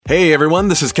Hey everyone,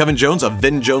 this is Kevin Jones of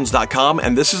VinJones.com,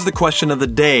 and this is the question of the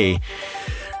day.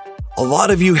 A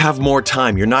lot of you have more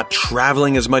time. You're not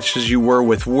traveling as much as you were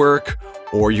with work,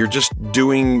 or you're just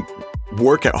doing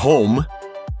work at home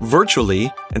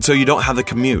virtually, and so you don't have the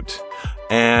commute.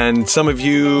 And some of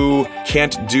you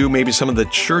can't do maybe some of the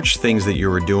church things that you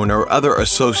were doing or other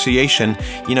association.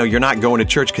 You know, you're not going to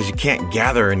church because you can't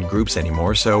gather in groups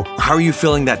anymore. So how are you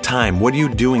filling that time? What are you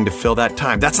doing to fill that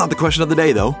time? That's not the question of the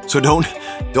day, though. So don't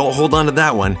hold on to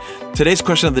that one. Today's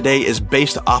question of the day is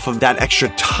based off of that extra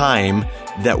time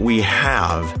that we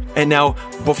have. And now,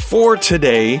 before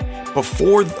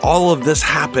all of this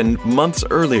happened months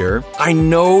earlier, I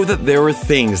know that there were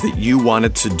things that you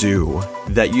wanted to do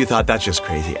that you thought, that's just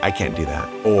crazy. I can't do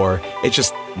that. Or it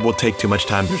just will take too much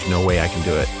time. There's no way I can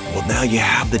do it. Well, now you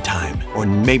have the time. Or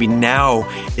maybe now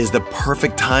is the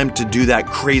perfect time to do that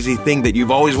crazy thing that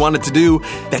you've always wanted to do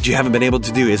that you haven't been able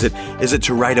to do. Is it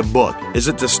to write a book? Is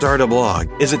it to start a blog?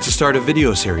 Is it to start a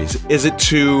video series? Is it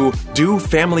to do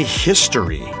family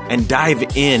history and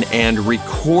dive in and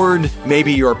record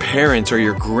maybe your parents or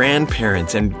your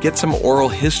grandparents and get some oral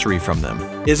history from them?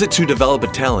 Is it to develop a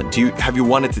talent? Have you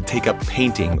wanted to take up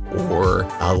painting or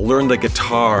learn the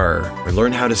guitar or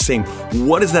learn how to sing?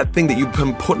 What is that thing that you've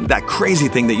been that crazy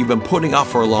thing that you've been putting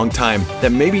off for a long time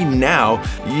that maybe now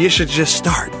you should just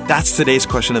start? That's today's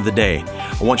question of the day.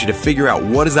 I want you to figure out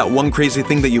what is that one crazy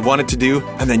thing that you wanted to do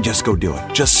and then just go do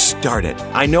it. Just start it.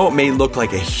 I know it may look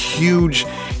like a huge,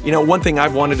 one thing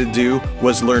I've wanted to do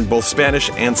was learn both Spanish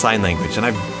and sign language. And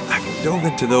I've dove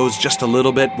into those just a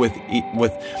little bit with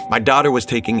my daughter was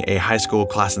taking a high school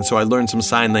class, and so I learned some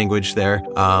sign language there.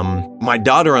 My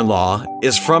daughter-in-law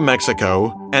is from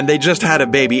Mexico, and they just had a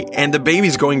baby, and the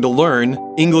baby's going to learn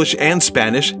English and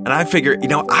Spanish, and I figure,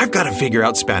 I've got to figure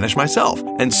out Spanish myself.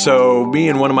 And so me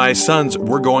and one of my sons,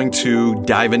 we're going to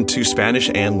dive into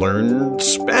Spanish and learn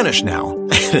Spanish now.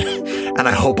 And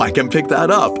I hope I can pick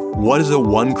that up. What is the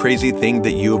one crazy thing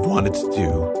that you have wanted to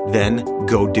do? Then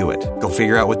go do it. Go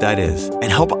figure out what that is and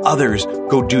help others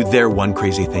go do their one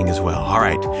crazy thing as well. All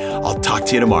right. I'll talk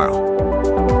to you tomorrow.